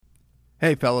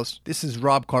Hey fellas, this is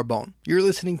Rob Carbone. You're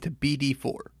listening to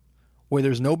BD4, where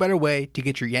there's no better way to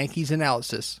get your Yankees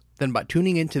analysis than by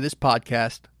tuning into this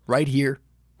podcast right here,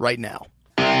 right now.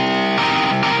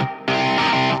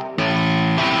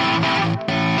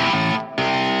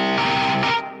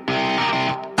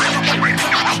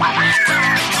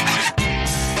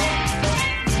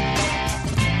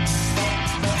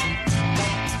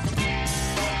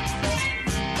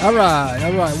 All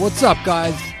right. What's up,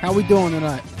 guys? How we doing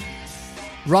tonight?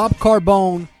 Rob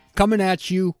Carbone coming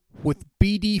at you with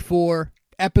BD4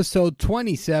 episode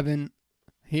 27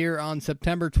 here on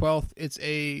September 12th.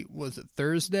 Was it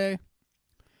Thursday?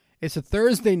 It's a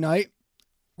Thursday night.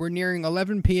 We're nearing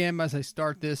 11 p.m. as I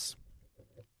start this.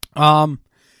 Yeah,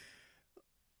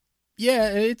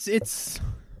 it's it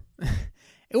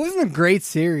wasn't a great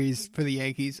series for the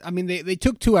Yankees. I mean, they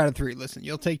took 2 out of 3. Listen,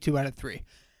 you'll take 2 out of 3,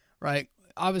 right?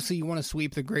 Obviously, you want to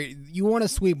sweep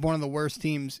one of the worst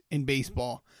teams in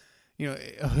baseball. You know,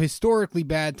 a historically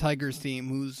bad Tigers team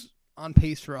who's on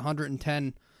pace for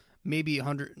 110, maybe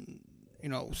 100,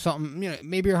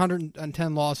 maybe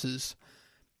 110 losses.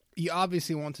 You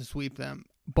obviously want to sweep them,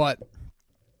 but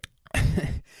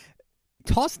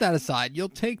toss that aside. You'll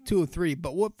take 2 of 3,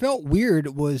 but what felt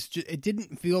weird was it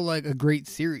didn't feel like a great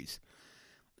series.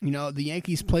 You know, the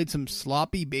Yankees played some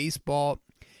sloppy baseball.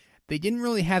 They didn't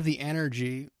really have the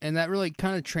energy, and that really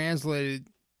kind of translated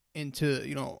into,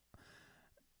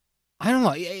 I don't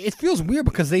know. It feels weird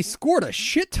because they scored a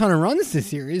shit ton of runs this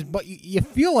series, but you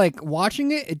feel like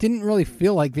watching it didn't really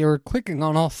feel like they were clicking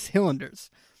on all cylinders.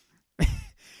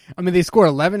 I mean, they scored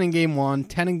 11 in Game 1,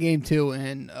 10 in Game 2,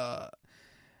 and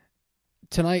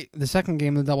tonight, the second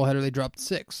game of the doubleheader, they dropped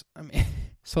 6. I mean,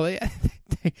 so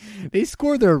they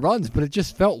scored their runs, but it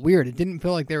just felt weird. It didn't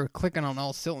feel like they were clicking on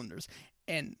all cylinders.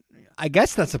 And I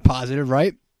guess that's a positive,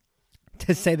 right?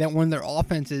 To say that when their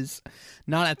offense is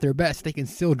not at their best, they can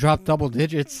still drop double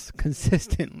digits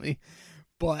consistently.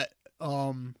 But,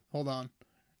 hold on.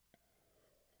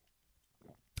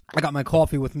 I got my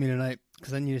coffee with me tonight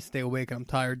because I need to stay awake and I'm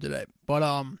tired today.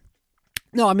 But,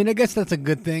 no, I mean, I guess that's a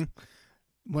good thing.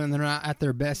 When they're not at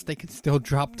their best, they can still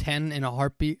drop 10 in a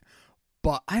heartbeat.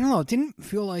 But, I don't know, it didn't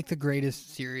feel like the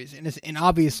greatest series. And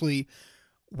obviously,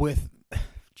 with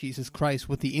Jesus Christ,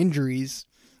 with the injuries,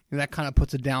 that kind of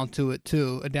puts a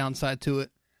downside to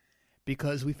it,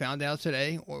 because we found out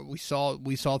today, or we saw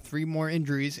 3 more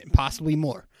injuries and possibly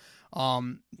more.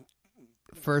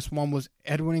 First one was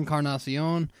Edwin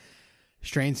Encarnacion,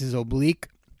 strains his oblique.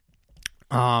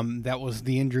 That was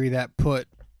the injury that put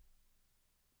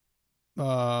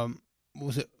Luke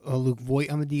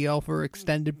Voit on the DL for an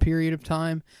extended period of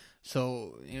time.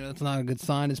 So, it's not a good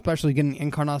sign, especially getting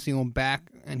Encarnacion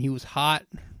back, and he was hot.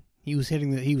 He was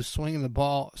swinging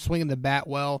the bat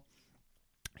well.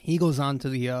 He goes on to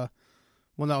the,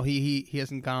 he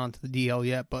hasn't gone on to the DL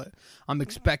yet, but I'm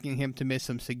expecting him to miss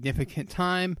some significant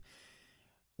time.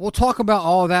 We'll talk about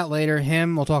all of that later.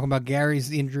 We'll talk about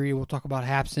Gary's injury. We'll talk about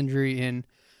Happ's injury and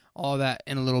all that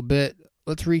in a little bit.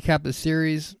 Let's recap the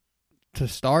series to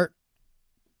start.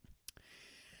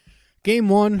 Game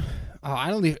 1.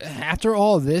 After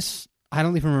all of this, I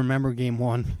don't even remember Game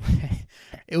 1.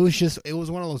 It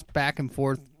was one of those back and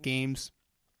forth games.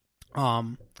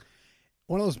 One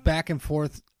of those back and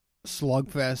forth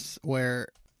slugfests where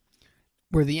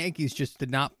the Yankees just did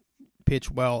not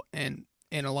pitch well, and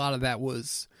a lot of that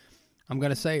was, I'm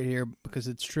going to say it here because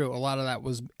it's true, a lot of that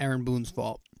was Aaron Boone's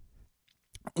fault.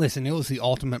 Listen, it was the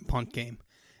ultimate punt game,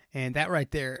 and that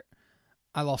right there,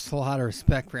 I lost a lot of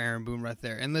respect for Aaron Boone right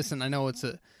there. And listen, I know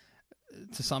to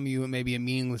some of you it may be a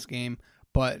meaningless game,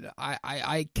 but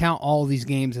I count all these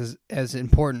games as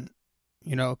important,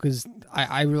 because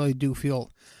I really do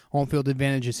feel home field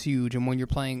advantage is huge. And when you're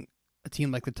playing a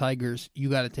team like the Tigers, you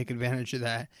got to take advantage of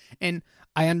that. And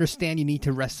I understand you need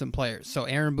to rest some players. So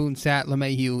Aaron Boone sat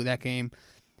LeMahieu that game.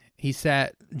 He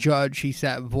sat Judge. He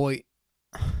sat Voit.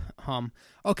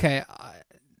 Okay,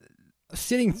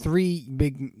 sitting 3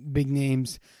 big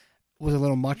names was a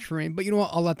little much for me. But you know what?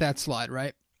 I'll let that slide,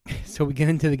 right? So we get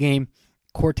into the game.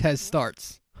 Cortez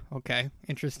starts. Okay,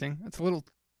 interesting. That's a little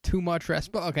too much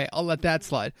rest, but okay, I'll let that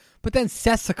slide. But then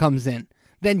Sessa comes in.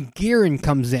 Then Guerin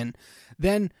comes in.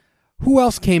 Then who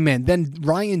else came in? Then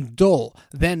Ryan Dull.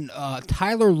 Then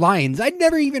Tyler Lyons. I'd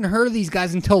never even heard of these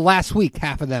guys until last week,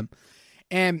 half of them.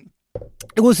 And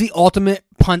it was the ultimate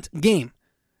punt game.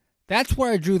 That's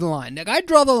where I drew the line. Like, I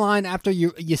draw the line after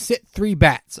you sit 3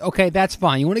 bats. Okay, that's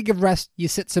fine. You want to give rest, you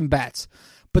sit some bats.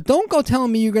 But don't go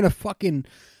telling me you're going to fucking...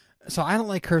 So I don't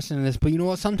like cursing in this, but you know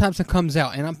what? Sometimes it comes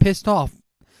out, and I'm pissed off.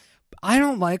 I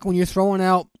don't like when you're throwing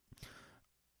out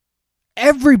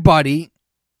everybody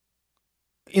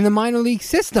in the minor league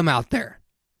system out there.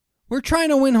 We're trying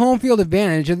to win home field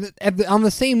advantage, and on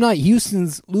the same night,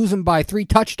 Houston's losing by 3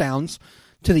 touchdowns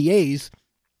to the A's,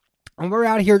 and we're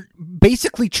out here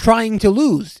basically trying to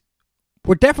lose.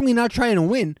 We're definitely not trying to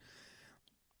win.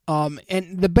 And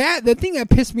the thing that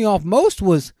pissed me off most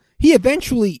was he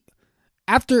eventually,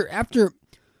 after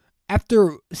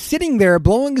sitting there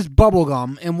blowing his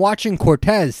bubblegum and watching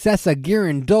Cortez, Sessa,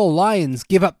 Guerin, Dole, Lyons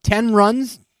give up 10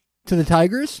 runs to the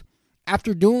Tigers,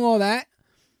 after doing all that,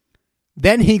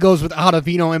 then he goes with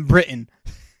Ottavino and Britton.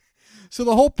 So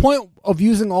the whole point of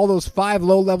using all those 5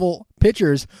 low-level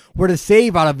pitchers were to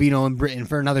save Ottavino and Britton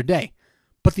for another day.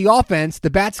 But the offense, the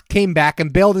bats came back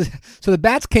and bailed. So the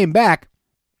bats came back,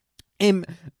 and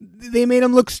they made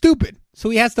him look stupid. So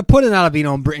he has to put in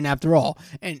Ottavino and Britton after all.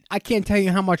 And I can't tell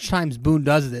you how much times Boone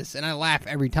does this, and I laugh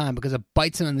every time because it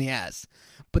bites him in the ass.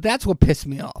 But that's what pissed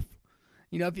me off.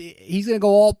 You know, if he's going to go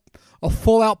all a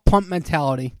full-out pump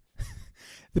mentality,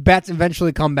 the bats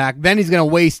eventually come back. Then he's going to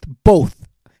waste both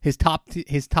his top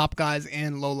guys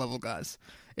and low-level guys.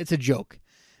 It's a joke.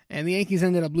 And the Yankees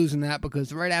ended up losing that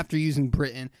because right after using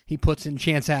Britton, he puts in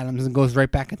Chance Adams and goes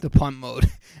right back into punt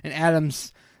mode. And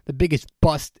Adams, the biggest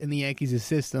bust in the Yankees'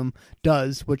 system,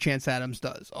 does what Chance Adams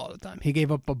does all the time. He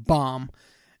gave up a bomb,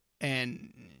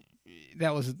 and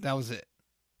that was it. That was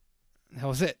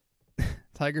it.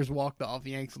 Tigers walked off.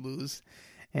 The Yanks lose.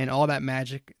 And all that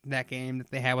magic, that game that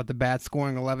they had with the bats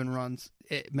scoring 11 runs,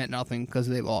 it meant nothing because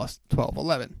they lost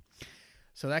 12-11.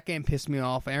 So that game pissed me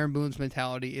off. Aaron Boone's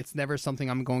mentality, it's never something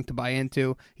I'm going to buy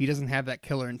into. He doesn't have that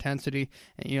killer intensity.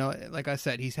 And, you know, like I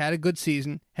said, he's had a good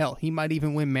season. Hell, he might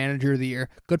even win Manager of the Year.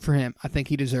 Good for him. I think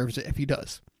he deserves it if he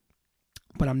does.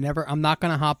 But I'm not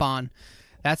going to hop on.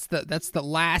 That's the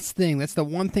last thing. That's the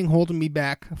one thing holding me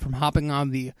back from hopping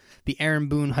on the Aaron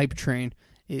Boone hype train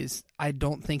is I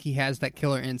don't think he has that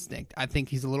killer instinct. I think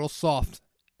he's a little soft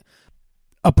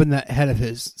up in that head of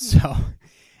his. So,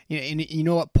 and you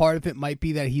know what? Part of it might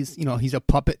be that he's a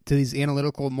puppet to these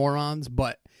analytical morons,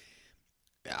 but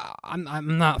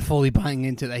I'm not fully buying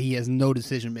into that he has no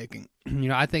decision making. You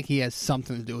know, I think he has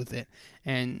something to do with it,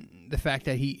 and the fact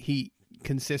that he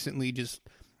consistently just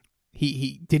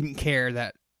he didn't care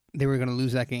that they were going to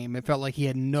lose that game. It felt like he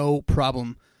had no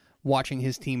problem watching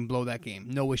his team blow that game.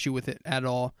 No issue with it at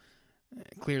all.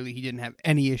 Clearly, he didn't have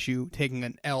any issue taking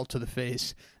an L to the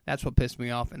face. That's what pissed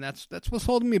me off, and that's what's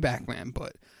holding me back, man.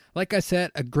 But like I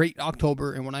said, a great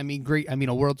October, and when I mean great, I mean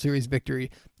a World Series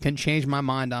victory, can change my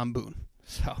mind on Boone.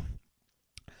 So,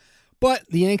 but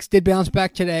the Yanks did bounce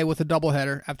back today with a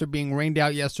doubleheader after being rained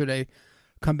out yesterday.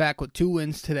 Come back with 2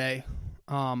 wins today.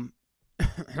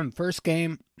 First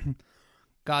game,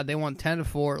 God, they won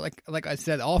 10-4. Like I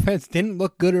said, the offense didn't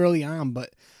look good early on,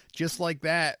 but just like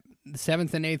that, the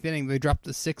 7th and 8th inning, they dropped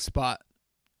the 6th spot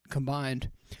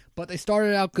combined. But they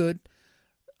started out good.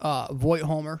 Voit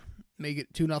homer made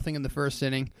it 2-0 in the first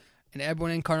inning, and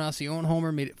Edwin Encarnacion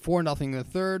homer made it 4-0 in the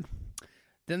third.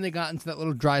 Then they got into that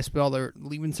little dry spell. They were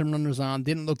leaving some runners on.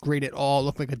 Didn't look great at all.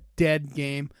 Looked like a dead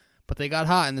game. But they got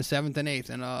hot in the 7th and 8th,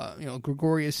 and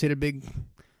Gregorius hit a big,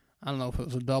 I don't know if it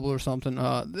was a double or something.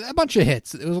 A bunch of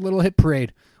hits. It was a little hit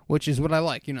parade, which is what I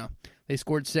like. They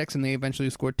scored 6, and they eventually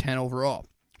scored 10 overall.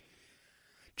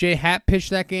 Jay Happ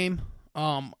pitched that game.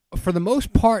 For the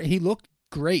most part, he looked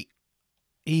great.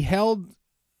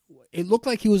 It looked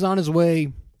like he was on his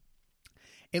way.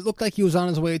 It looked like he was on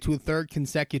his way to a 3rd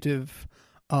consecutive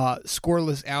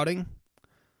scoreless outing.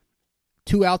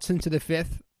 2 outs into the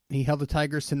 5th. He held the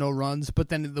Tigers to no runs, but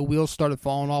then the wheels started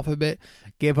falling off a bit.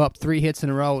 Gave up 3 hits in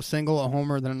a row, a single, a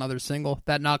homer, then another single.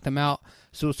 That knocked him out.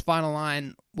 So his final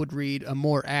line would read a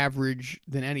more average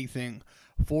than anything.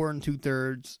 4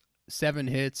 2/3, 7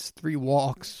 hits, 3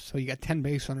 walks. So you got 10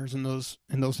 base runners in those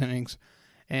innings,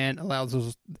 and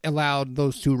allowed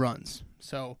those 2 runs.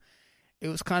 So it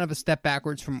was kind of a step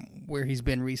backwards from where he's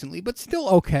been recently, but still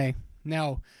okay.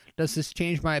 Now, does this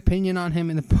change my opinion on him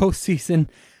in the postseason?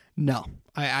 No.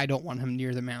 I don't want him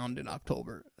near the mound in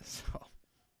October. So,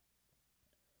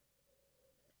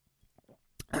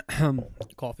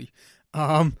 coffee.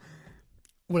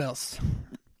 What else?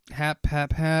 Hap.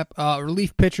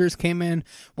 Relief pitchers came in.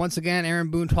 Once again,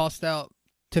 Aaron Boone tossed out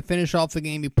to finish off the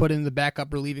game. He put in the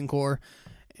backup relieving corps,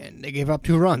 and they gave up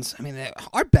 2 runs. I mean,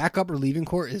 our backup relieving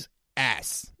corps is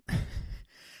ass.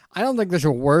 I don't think there's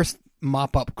a worse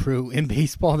mop-up crew in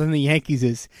baseball than the Yankees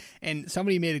is. And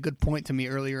somebody made a good point to me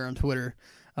earlier on Twitter.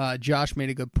 Josh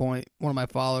made a good point, one of my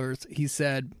followers. He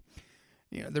said,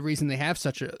 the reason they have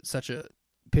such a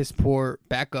piss-poor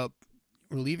backup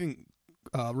relieving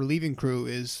crew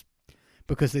is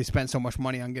because they spent so much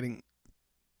money on getting,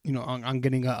 on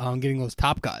getting those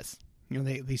top guys.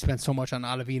 They spent so much on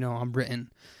Ottavino, on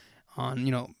Britton, on,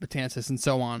 Betances and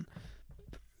so on,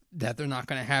 that they're not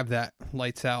going to have that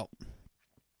lights out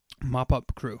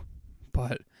mop-up crew.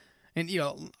 But,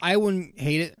 I wouldn't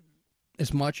hate it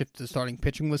as much if the starting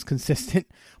pitching was consistent,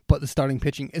 but the starting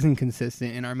pitching isn't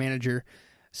consistent, and our manager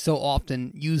so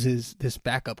often uses this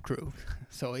backup crew.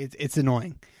 So it's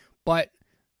annoying. But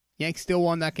Yanks still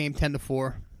won that game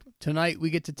 10-4. Tonight, we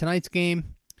get to tonight's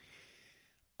game.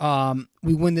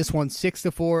 We win this one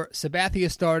 6-4.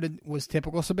 Sabathia was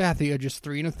typical Sabathia, just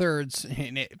 3 1/3,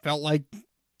 and it felt like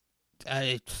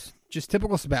just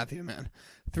typical Sabathia, man.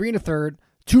 3 1/3,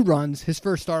 2 runs, his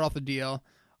first start off the DL.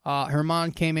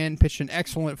 Herman came in, pitched an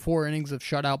excellent 4 innings of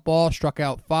shutout ball, struck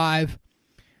out 5.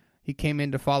 He came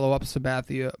in to follow up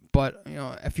Sabathia, but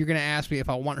if you're gonna ask me if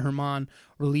I want Herman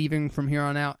relieving from here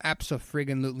on out,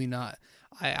 abso-friggin-lutely not.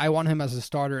 I want him as a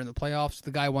starter in the playoffs.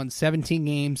 The guy won 17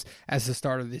 games as the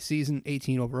starter this season,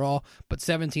 18 overall, but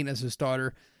 17 as a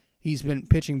starter. He's been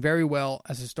pitching very well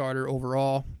as a starter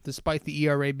overall, despite the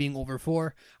ERA being over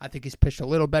 4. I think he's pitched a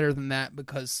little better than that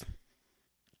because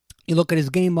you look at his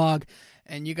game log,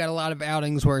 and you got a lot of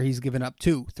outings where he's given up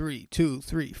 2, 3, 2,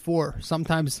 3, 4,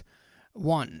 sometimes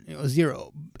 1,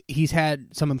 0. He's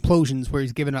had some implosions where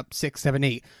he's given up 6, 7,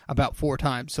 8 about 4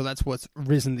 times, so that's what's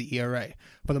risen the ERA.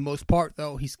 For the most part,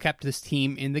 though, he's kept this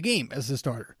team in the game as a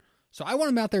starter. So I want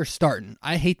him out there starting.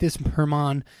 I hate this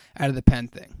Herman out of the pen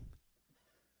thing.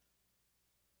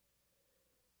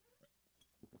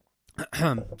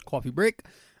 Coffee break.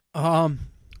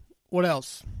 What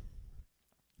else?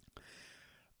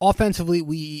 Offensively,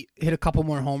 we hit a couple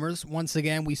more homers. Once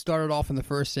again, we started off in the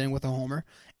first inning with a homer.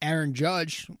 Aaron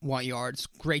Judge, 1 yards.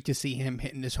 Great to see him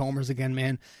hitting his homers again,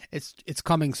 man. It's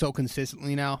coming so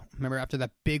consistently now. Remember, after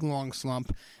that big, long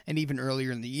slump, and even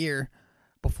earlier in the year,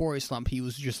 before he slumped, he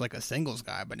was just like a singles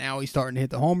guy. But now he's starting to hit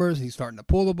the homers. He's starting to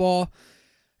pull the ball.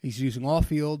 He's using all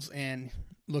fields, and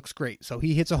looks great. So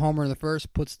he hits a homer in the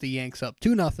first, puts the Yanks up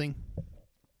 2-0.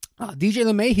 DJ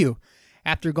LeMahieu,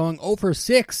 after going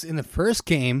 0-for-6 in the first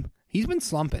game, he's been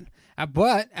slumping.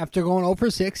 But after going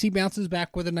 0-for-6, he bounces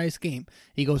back with a nice game.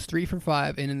 He goes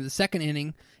 3-for-5, and in the second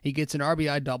inning, he gets an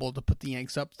RBI double to put the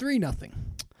Yanks up 3-0.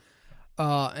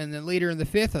 And then later in the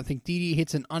fifth, I think Didi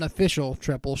hits an unofficial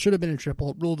triple. Should have been a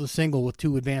triple. Ruled a single with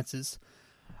 2 advances.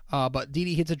 But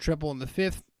Didi hits a triple in the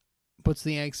fifth, puts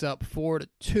the Yanks up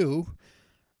 4-2,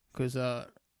 because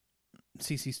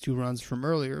CC's 2 runs from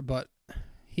earlier, but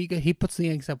he puts the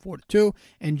Yanks up 4-2,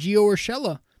 and Gio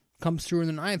Urshela comes through in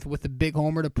the ninth with a big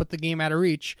homer to put the game out of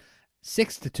reach,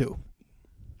 6-2.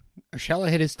 Urshela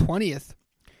hit his 20th.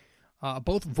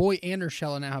 Both Voit and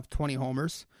Urshela now have 20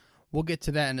 homers. We'll get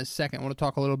to that in a second. I want to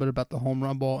talk a little bit about the home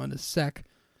run ball in a sec.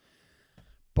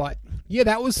 But yeah,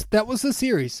 that was the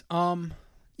series.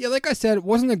 Yeah, like I said, it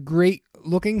wasn't a great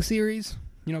looking series.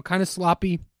 Kind of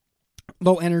sloppy,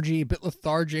 low energy, a bit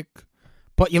lethargic.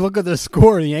 But you look at the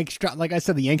score, the Yanks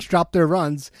dropped their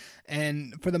runs,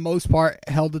 and for the most part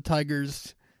held the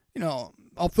Tigers,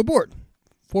 off the board.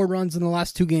 4 runs in the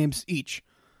last 2 games each.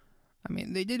 I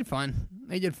mean, they did fine.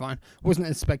 It wasn't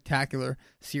a spectacular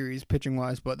series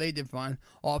pitching-wise, but they did fine.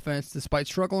 Offense, despite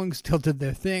struggling, still did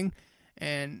their thing,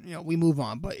 and we move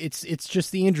on. But it's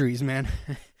just the injuries, man.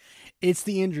 It's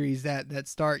the injuries that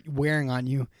start wearing on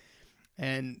you,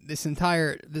 and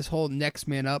this whole next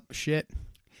man up shit.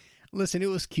 Listen, it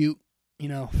was cute,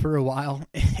 for a while.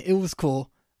 It was cool.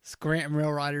 Scranton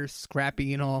Rail Riders,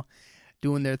 scrappy and all,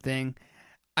 doing their thing.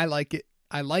 I like it.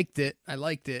 I liked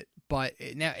it, but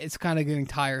now it's kind of getting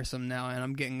tiresome now, and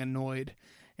I'm getting annoyed.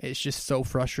 It's just so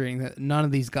frustrating that none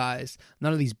of these guys,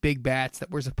 none of these big bats that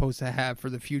we're supposed to have for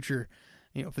the future,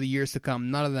 for the years to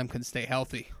come, none of them can stay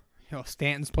healthy.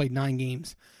 Stanton's played 9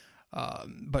 games,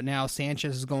 but now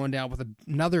Sanchez is going down with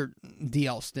another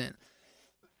DL stint.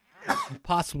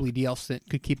 Possibly DL stint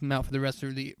could keep him out for the rest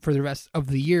of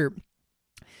the year.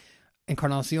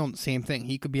 Encarnacion, same thing.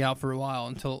 He could be out for a while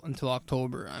until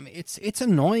October. I mean, it's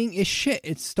annoying as shit.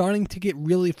 It's starting to get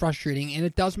really frustrating, and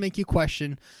it does make you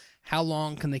question how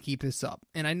long can they keep this up.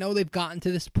 And I know they've gotten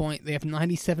to this point. They have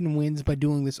 97 wins by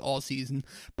doing this all season.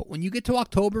 But when you get to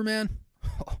October, man,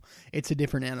 it's a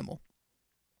different animal.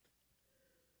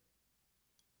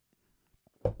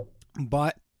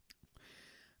 But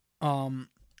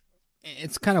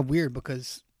it's kind of weird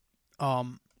because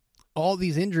all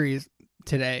these injuries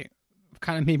today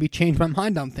kind of made me change my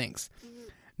mind on things.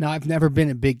 Now, I've never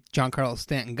been a big Giancarlo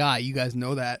Stanton guy. You guys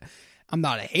know that. I'm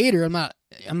not a hater. I'm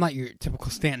not your typical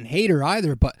Stanton hater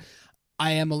either, but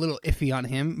I am a little iffy on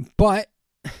him. But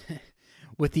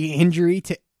with the injury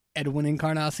to Edwin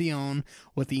Encarnacion,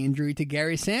 with the injury to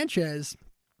Gary Sanchez,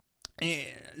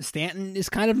 Stanton is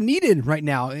kind of needed right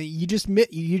now. You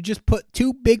just put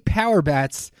two big power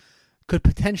bats, could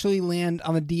potentially land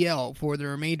on the DL for the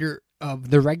remainder of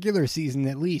the regular season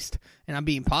at least. And I'm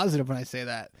being positive when I say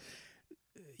that.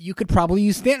 You could probably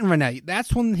use Stanton right now.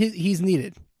 That's when he's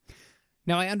needed.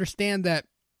 Now I understand that,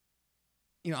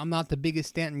 I'm not the biggest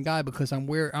Stanton guy because I'm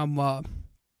worried about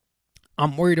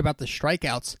the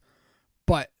strikeouts,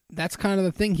 but that's kind of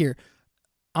the thing here.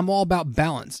 I'm all about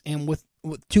balance, and with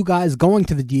two guys going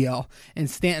to the DL and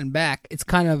Stanton back, it's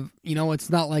kind of, it's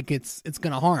not like it's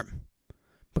going to harm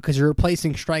because you're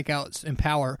replacing strikeouts and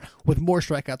power with more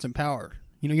strikeouts and power.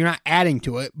 You're not adding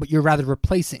to it, but you're rather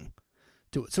replacing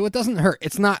to it. So it doesn't hurt.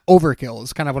 It's not overkill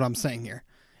is kind of what I'm saying here.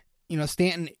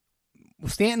 Stanton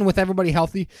with everybody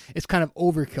healthy is kind of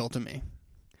overkill to me.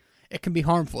 It can be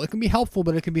harmful. It can be helpful,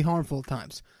 but it can be harmful at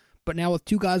times. But now with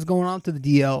two guys going on to the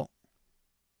DL,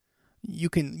 you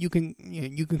can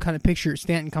kind of picture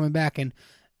Stanton coming back and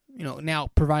now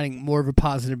providing more of a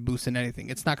positive boost than anything.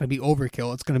 It's not going to be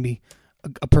overkill. It's going to be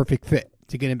a perfect fit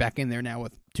to get him back in there now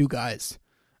with two guys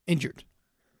injured.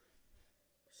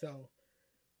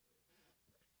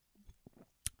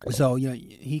 So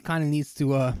he kind of needs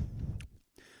to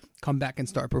come back and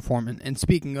start performing. And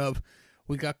speaking of,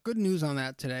 we got good news on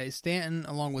that today. Stanton,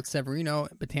 along with Severino,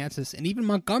 Betances, and even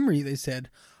Montgomery, they said,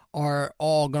 are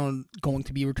all going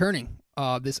to be returning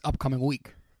this upcoming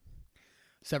week.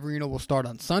 Severino will start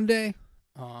on Sunday.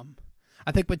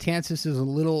 I think Betances is a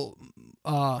little,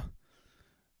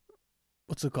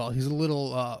 what's it called? He's a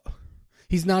little,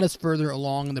 he's not as further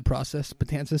along in the process,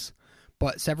 Betances,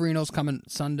 but Severino's coming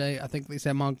Sunday. I think they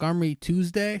said Montgomery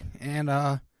Tuesday, and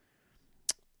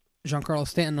Giancarlo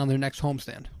Stanton on their next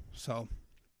homestand. So,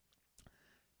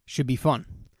 should be fun.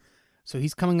 So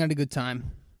he's coming at a good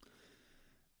time.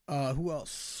 Who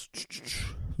else?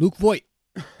 Luke Voit.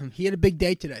 He had a big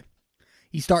day today.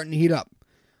 He's starting to heat up.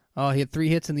 He had 3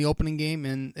 hits in the opening game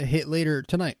and a hit later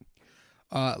tonight.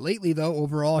 Lately, though,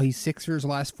 overall, he's 6 for his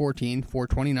last 14,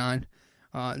 429,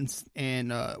 and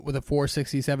with a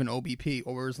 467 OBP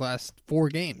over his last 4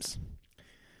 games.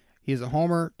 He has a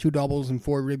homer, 2 doubles, and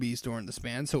 4 ribbies during the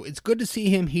span. So it's good to see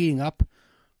him heating up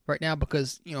right now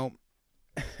because, now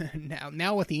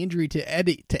with the injury to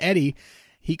Eddie,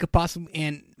 he could possibly,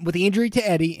 and with the injury to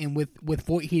Eddie and with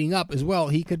Voit heating up as well,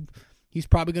 he's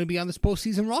probably going to be on this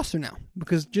postseason roster now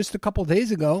because just a couple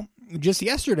days ago, just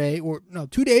yesterday, 2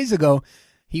 days ago,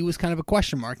 he was kind of a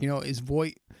question mark. Is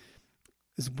Voit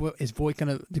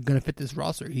gonna fit this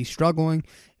roster? He's struggling.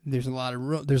 There's a lot of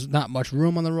room. There's not much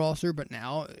room on the roster, but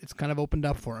now it's kind of opened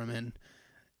up for him, and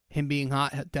him being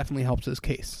hot definitely helps his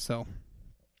case. So,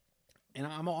 and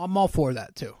I'm all for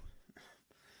that too.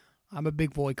 I'm a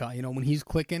big Voit guy. When he's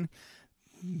clicking,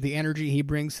 the energy he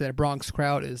brings to that Bronx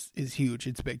crowd is huge.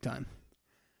 It's big time.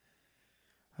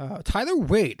 Tyler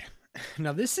Wade.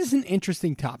 Now, this is an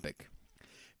interesting topic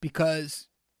because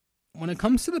when it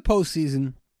comes to the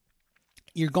postseason,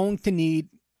 you're going to need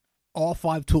all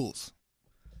 5 tools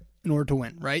in order to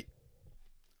win, right?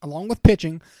 Along with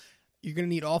pitching, you're going to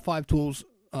need all 5 tools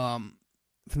from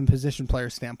the position player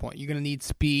standpoint. You're going to need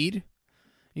speed,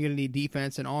 you're going to need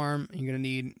defense and arm, and you're going to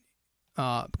need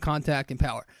contact and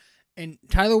power. And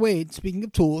Tyler Wade, speaking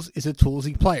of tools, is a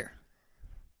toolsy player.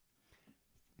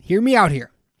 Hear me out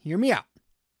here. Hear me out.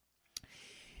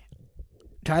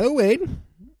 Tyler Wade,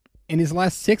 in his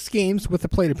last 6 games with a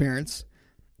plate appearance,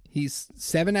 he's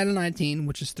 7 out of 19,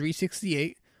 which is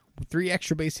 .368, with 3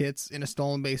 extra base hits and a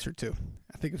stolen base or 2.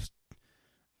 I think it's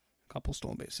a couple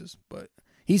stolen bases, but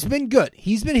he's been good.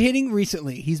 He's been hitting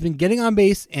recently. He's been getting on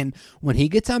base, and when he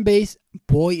gets on base,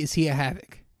 boy, is he a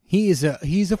havoc. He's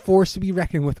a force to be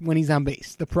reckoned with when he's on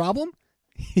base. The problem?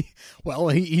 Well,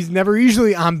 he's never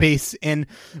usually on base, and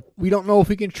we don't know if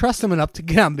we can trust him enough to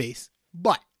get on base.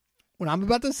 But what I'm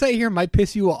about to say here might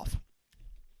piss you off.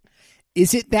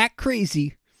 Is it that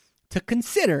crazy to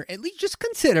consider, at least just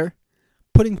consider,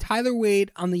 putting Tyler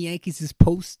Wade on the Yankees'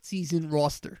 postseason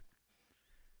roster?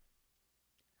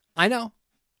 I know.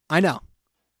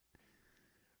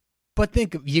 But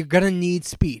think of, you're going to need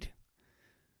speed.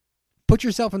 Put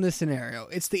yourself in this scenario.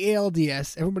 It's the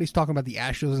ALDS. Everybody's talking about the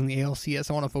Astros and the ALCS.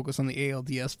 I want to focus on the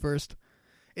ALDS first.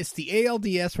 It's the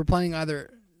ALDS. We're playing either,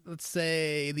 let's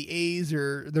say, the A's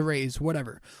or the Rays,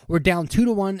 whatever. We're down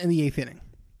 2-1 in the 8th inning.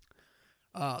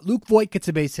 Luke Voit gets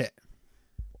a base hit.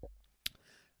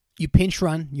 You pinch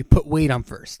run. You put Wade on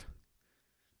first.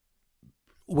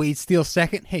 Wade steals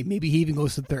second. Hey, maybe he even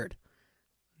goes to third.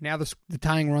 Now the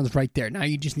tying run's right there. Now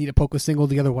you just need to poke a single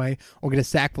the other way or get a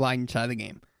sac fly inside the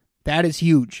game. That is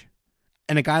huge.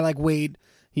 And a guy like Wade,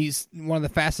 he's one of the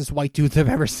fastest white dudes I've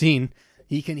ever seen.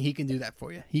 He can do that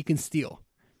for you. He can steal.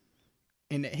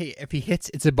 And hey, if he hits,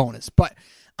 it's a bonus. But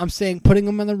I'm saying putting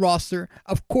him on the roster,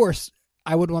 of course,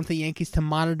 I would want the Yankees to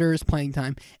monitor his playing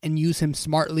time and use him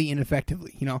smartly and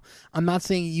effectively. I'm not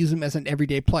saying use him as an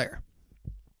everyday player.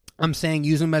 I'm saying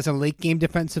use him as a late game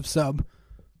defensive sub,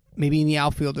 maybe in the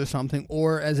outfield or something,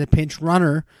 or as a pinch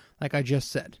runner, like I just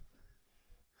said.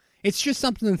 It's just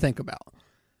something to think about.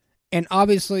 And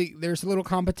obviously, there's a little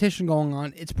competition going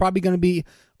on. It's probably going to be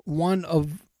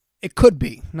it could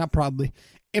be, not probably.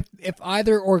 If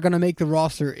either are going to make the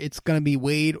roster, it's going to be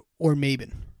Wade or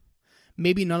Maben.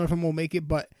 Maybe none of them will make it,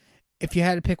 but if you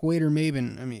had to pick Wade or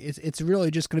Maben, I mean, it's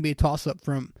really just going to be a toss-up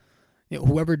from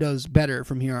whoever does better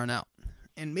from here on out.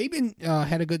 And Maben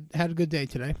had a good day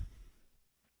today.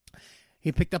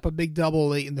 He picked up a big double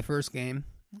late in the first game.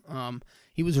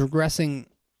 He was regressing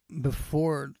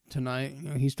before tonight.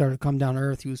 He started to come down to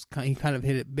earth. He kind of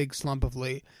hit a big slump of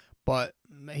late, but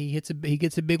he gets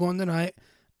a big one tonight.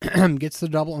 Gets the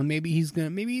double, and maybe he's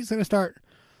gonna start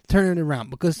turning it around,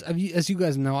 because as you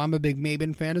guys know, I'm a big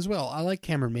Maben fan as well. I like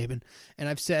Cameron Maben, and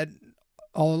I've said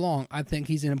all along I think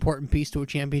he's an important piece to a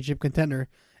championship contender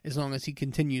as long as he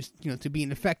continues to be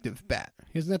an effective bat.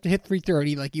 He doesn't have to hit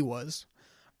 330 like he was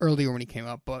earlier when he came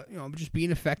up, but just be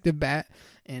an effective bat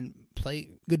and play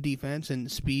good defense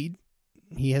and speed.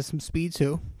 He has some speed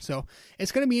too, so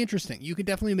it's going to be interesting. You could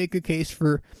definitely make a case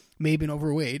for Maben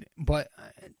over Wade, but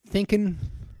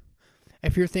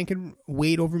if you're thinking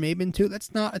Wade over Maben too,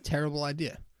 that's not a terrible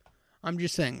idea. I'm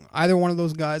just saying, either one of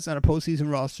those guys on a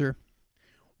postseason roster,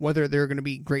 whether they're going to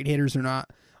be great hitters or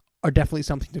not, are definitely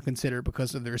something to consider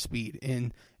because of their speed.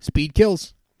 And speed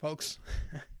kills, folks.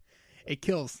 It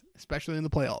kills, especially in the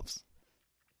playoffs.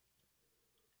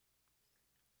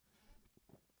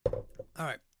 All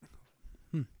right.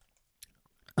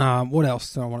 What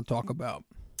else do I want to talk about?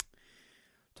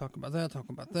 Talk about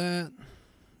that.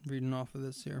 Reading off of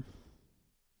this here.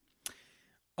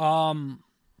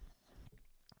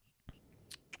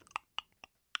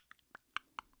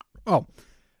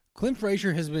 Clint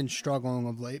Frazier has been struggling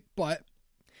of late, but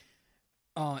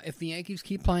if the Yankees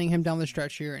keep playing him down the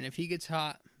stretch here, and if he gets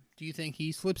hot, do you think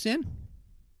he slips in?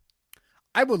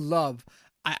 I would love.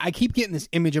 I keep getting this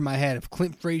image in my head of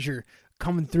Clint Frazier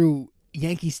coming through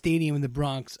Yankee Stadium in the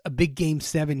Bronx, a big Game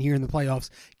 7 here in the playoffs,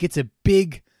 gets a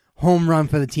big home run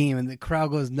for the team, and the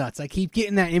crowd goes nuts. I keep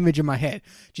getting that image in my head.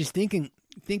 Just thinking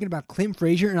about Clint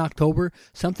Frazier in October,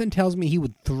 something tells me he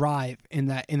would thrive in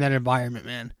that environment,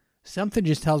 man. Something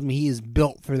just tells me he is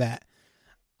built for that.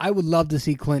 I would love to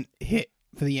see Clint hit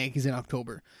for the Yankees in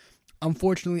October.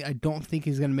 Unfortunately, I don't think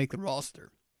he's going to make the roster.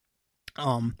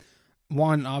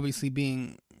 One, obviously,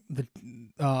 being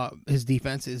his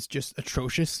defense is just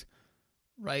atrocious,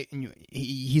 right? And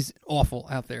he's awful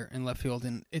out there in left field,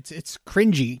 and it's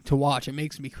cringy to watch. It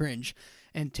makes me cringe.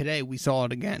 And today we saw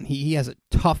it again. He has a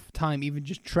tough time even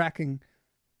just tracking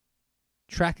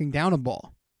down a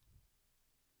ball.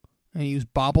 And he was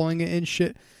bobbling it and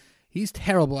shit. He's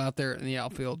terrible out there in the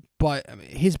outfield, but I mean,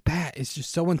 his bat is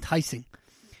just so enticing.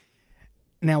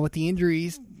 Now, with the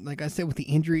injuries, like I said, with the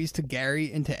injuries to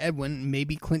Gary and to Edwin,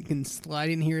 maybe Clint can slide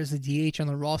in here as a DH on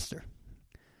the roster.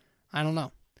 I don't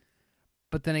know.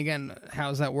 But then again, how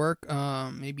does that work?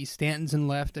 Maybe Stanton's in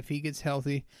left if he gets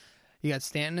healthy. You got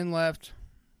Stanton in left,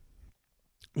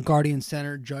 Guardian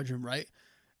center, Judge in right,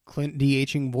 Clint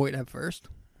DHing Voit at first,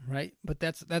 right? But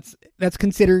that's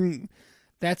considering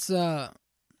that's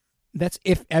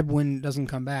if Edwin doesn't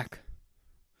come back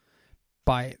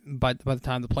by the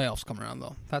time the playoffs come around,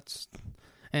 though.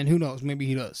 And who knows, maybe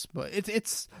he does. But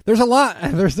there's a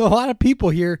lot of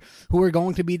people here who are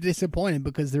going to be disappointed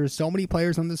because there's so many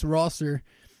players on this roster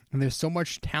and there's so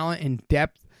much talent and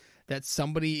depth that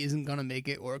somebody isn't going to make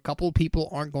it, or a couple of people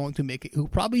aren't going to make it who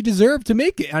probably deserve to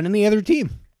make it on any other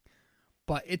team.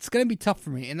 But it's going to be tough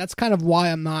for me, and that's kind of why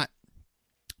I'm not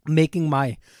making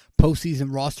my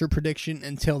postseason roster prediction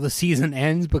until the season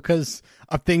ends, because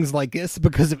of things like this,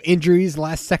 because of injuries,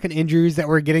 last-second injuries that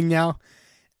we're getting now.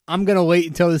 I'm going to wait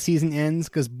until the season ends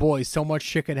because, boy, so much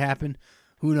shit could happen.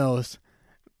 Who knows?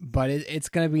 But it's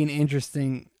going to be an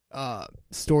interesting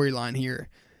storyline here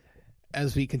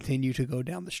as we continue to go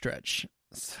down the stretch.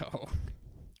 So,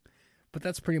 but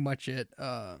that's pretty much it.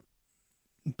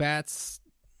 Bats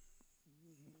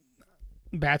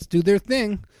do their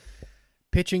thing.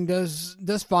 Pitching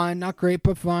does fine. Not great,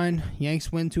 but fine.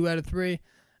 Yanks win 2 out of 3.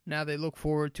 Now they look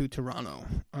forward to Toronto.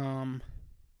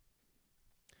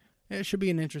 It should be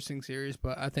an interesting series,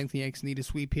 but I think the Yanks need a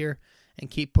sweep here and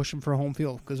keep pushing for home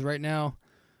field, because right now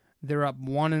they're up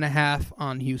 1.5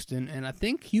 on Houston, and I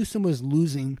think Houston was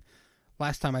losing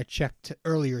last time I checked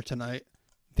earlier tonight.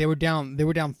 They were down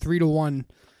 3-1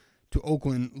 to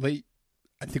Oakland late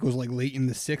I think it was like late in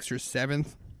the 6th or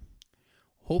 7th.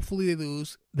 Hopefully they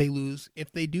lose. They lose.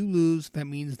 If they do lose, that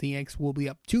means the Yanks will be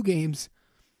up 2 games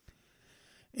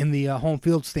in the home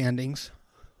field standings.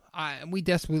 We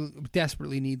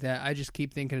desperately need that. I just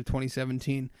keep thinking of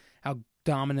 2017, how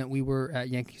dominant we were at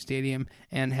Yankee Stadium,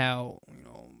 and how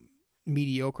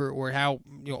mediocre or how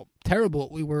terrible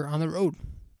we were on the road.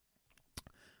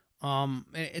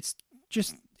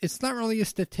 It's not really a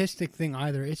statistic thing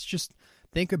either. It's just,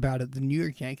 think about it. The New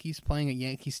York Yankees playing at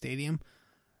Yankee Stadium.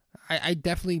 I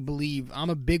definitely believe, I'm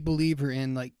a big believer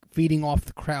in like feeding off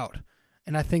the crowd.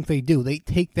 And I think they do. They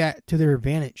take that to their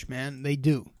advantage, man. They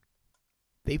do.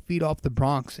 They feed off the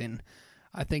Bronx, and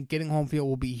I think getting home field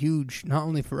will be huge, not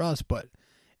only for us, but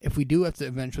if we do have to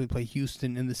eventually play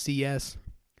Houston in the CS,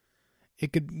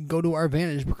 it could go to our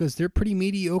advantage because they're pretty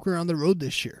mediocre on the road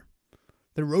this year.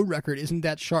 The road record isn't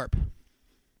that sharp.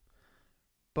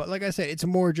 But like I said, it's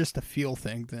more just a feel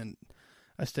thing than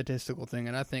a statistical thing,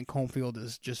 and I think home field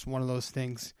is just one of those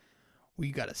things where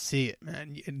you got to see it,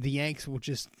 man. The Yanks will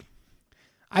just...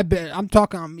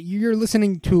 you're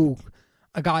listening to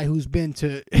a guy who's been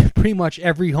to pretty much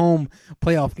every home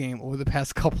playoff game over the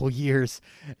past couple of years,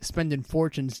 spending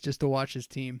fortunes just to watch his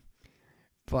team.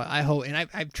 But I hope, and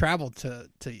I've traveled to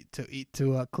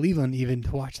Cleveland even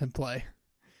to watch them play.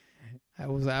 I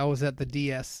was at the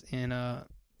DS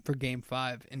for Game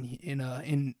 5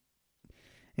 in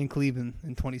Cleveland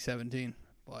in 2017.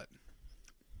 But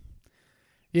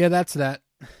yeah, that's that.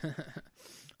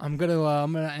 I'm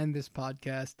gonna end this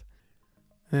podcast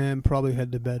and probably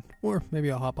head to bed, or maybe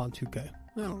I'll hop on 2K.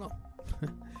 I don't know.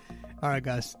 All right,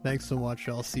 guys. Thanks so much.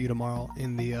 I'll see you tomorrow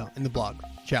in the blog.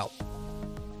 Ciao.